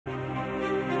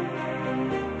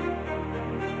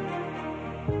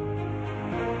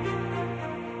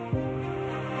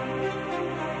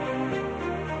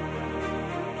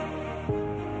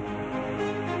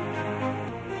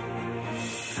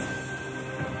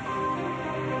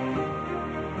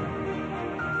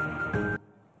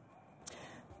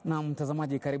Na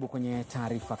mtazamaji, karibu kwenye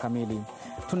taarifa kamili.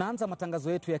 Tunaanza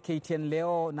matangazo yetu ya KTN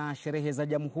leo na sherehe za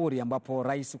Jamhuri, ambapo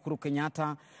Rais Uhuru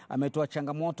Kenyatta ametoa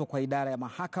changamoto kwa idara ya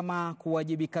mahakama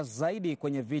kuwajibika zaidi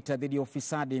kwenye vita dhidi ya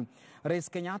ufisadi. Rais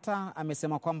Kenyatta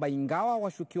amesema kwamba ingawa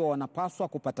washukiwa wanapaswa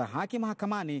kupata haki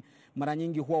mahakamani, mara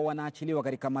nyingi huwa wanaachiliwa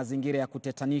katika mazingira ya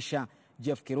kutetanisha.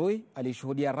 Jeff Kirui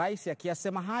alishuhudia rais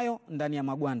akiyasema hayo ndani ya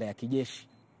magwanda ya kijeshi.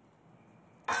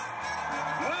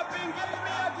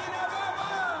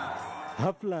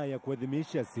 Hafla ya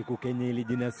kuadhimisha siku Kenya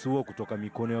ilijinasua kutoka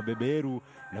mikono ya beberu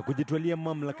na kujitwalia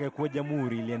mamlaka ya kuwa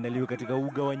jamhuri iliandaliwa katika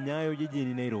uga wa Nyayo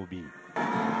jijini Nairobi.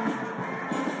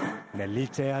 Na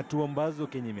licha ya hatua ambazo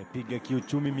Kenya imepiga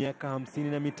kiuchumi miaka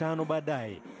 55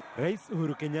 baadaye, Rais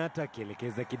Uhuru Kenyatta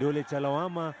akielekeza kidole cha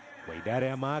lawama kwa idara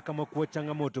ya mahakama kuwa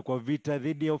changamoto kwa vita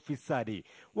dhidi ya ufisadi,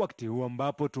 wakati huu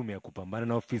ambapo tume ya kupambana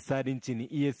na ufisadi nchini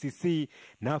EACC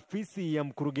na afisi ya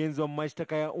mkurugenzi wa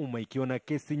mashtaka ya umma ikiwa na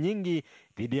kesi nyingi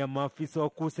dhidi ya maafisa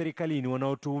wakuu serikalini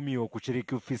wanaotuhumiwa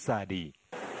kushiriki ufisadi.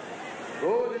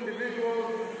 Those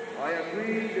individuals, I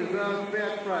agree, deserve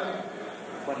fair trial,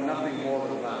 but nothing more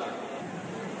than that.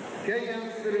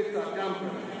 Kenyan spirits are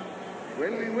dampened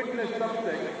when we witness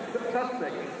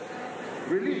suspects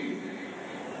released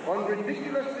on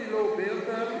ridiculously low bail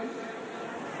terms,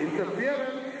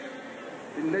 interference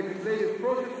in legislative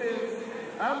processes,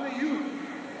 and the use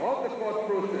of the court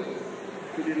process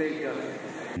to delay justice.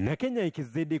 Na Kenya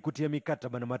ikizidi kutia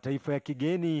mikataba na mataifa ya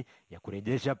kigeni ya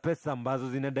kurejesha pesa ambazo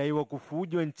zinadaiwa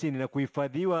kufujwa nchini na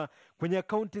kuhifadhiwa kwenye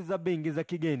akaunti za benki za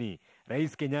kigeni,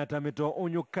 Rais Kenyatta ametoa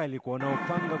onyo kali kwa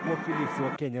wanaopanga kuwafilisi wa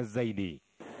Kenya zaidi.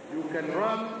 You can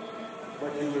run,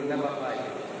 but you will never hide.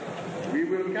 We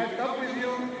will catch up with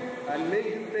you and make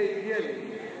you pay dearly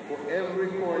for every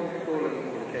coin stolen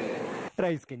from Kenya.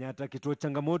 Rais Kenyatta akitoa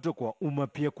changamoto kwa umma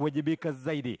pia kuwajibika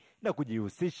zaidi na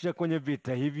kujihusisha kwenye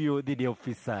vita hivyo dhidi ya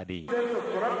ufisadi.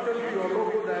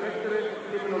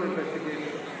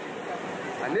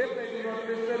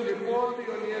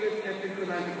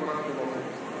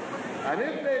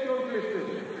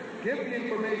 Give the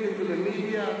information to the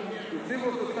media, to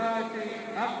civil society,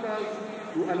 actors,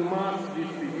 to unmask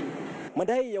these people.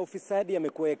 Madai ya ufisadi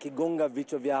yamekuwa yakigonga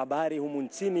vichwa vya habari humu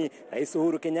nchini, Rais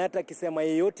Uhuru Kenyatta akisema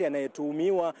yeyote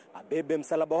anayetuhumiwa abebe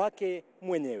msalaba wake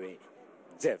mwenyewe.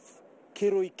 Jeff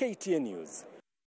Kirui, KTN News.